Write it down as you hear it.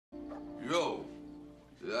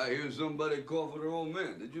Did I hear somebody call for their old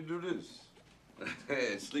man? Did you do this?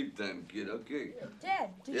 Hey, it's sleep time, kid, okay. Dad,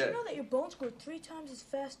 did you know that your bones grow 3 times as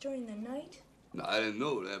fast during the night? No, I didn't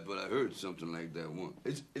know that, but I heard something like that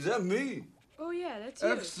once. Is that me? Oh, yeah, that's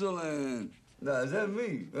you. Excellent. Now, is that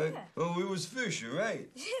me, right? Yeah. Oh, we was fishing, right?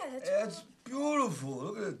 Yeah, That's beautiful.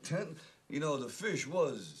 Look at the tent. You know, the fish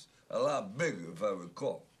was a lot bigger, if I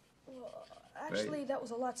recall. Well, actually, right? that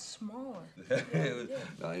was a lot smaller.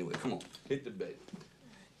 Now, anyway, come on. Hit the bed.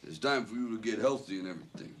 It's time for you to get healthy and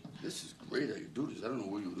everything. This is great how you do this. I don't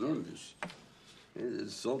know where you learned this.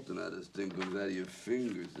 There's something out of this thing comes out of your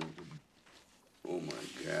fingers. Oh, my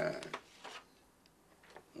God.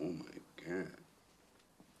 Oh, my God.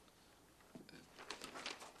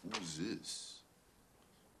 Who's this?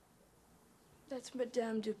 That's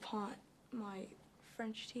Madame Dupont, my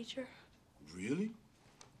French teacher. Really?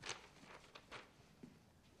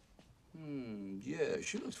 Yeah,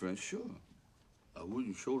 she looks French, sure. I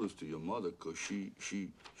wouldn't show this to your mother, 'cause she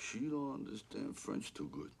don't understand French too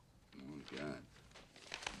good. Oh, God.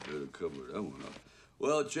 Better cover that one up.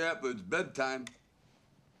 Well, chap, it's bedtime.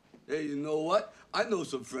 Hey, you know what? I know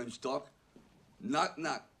some French talk. Knock,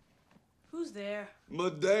 knock. Who's there?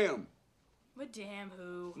 Madame. Madame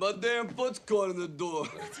who? Madame Foot's caught in the door.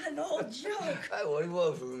 That's an old joke. Hey, what do you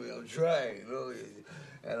want from me? I'm trying, you know.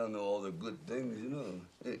 I don't know all the good things, you know.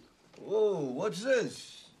 Hey, whoa, what's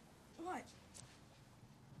this? What?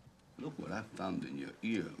 Look what I found in your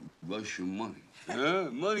ear. Russian money. Huh?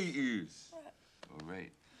 Money ears. All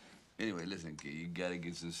right. Anyway, listen, kid, you gotta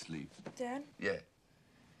get some sleep. Dad? Yeah.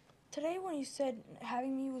 Today when you said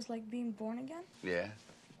having me was like being born again, Yeah?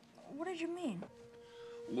 what did you mean?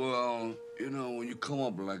 Well, you know, when you come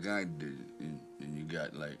up like I did, and you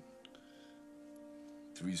got like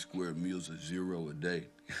 3 square meals of 0 a day,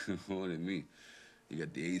 you know what I mean? You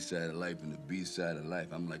got the A side of life and the B side of life.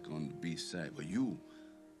 I'm like on the B side, but you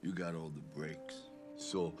got all the breaks.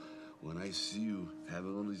 So when I see you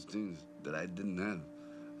having all these things that I didn't have,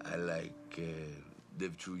 I like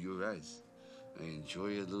live through your eyes. I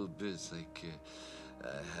enjoy it a little bit. It's like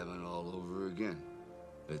having it all over again.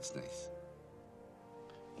 That's nice.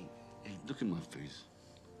 Hey, look at my face.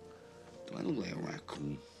 Do I look like a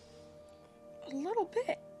raccoon? A little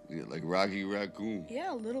bit. Yeah, like Rocky Raccoon?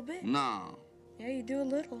 Yeah, a little bit. No. Yeah, you do a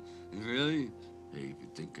little. Really? Hey, if you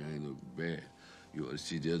think I look bad, you ought to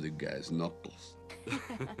see the other guy's knuckles.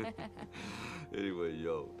 Anyway,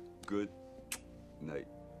 yo, good night.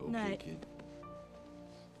 Okay, Night. kid?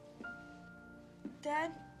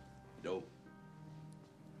 Dad, Yo.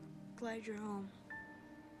 glad you're home.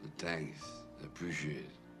 Thanks. I appreciate it.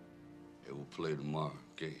 Hey, we'll play tomorrow,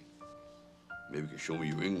 okay? Maybe you can show me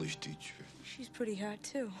your English teacher. She's pretty hot,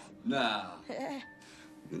 too. Nah. Eh.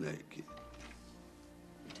 Good night, kid.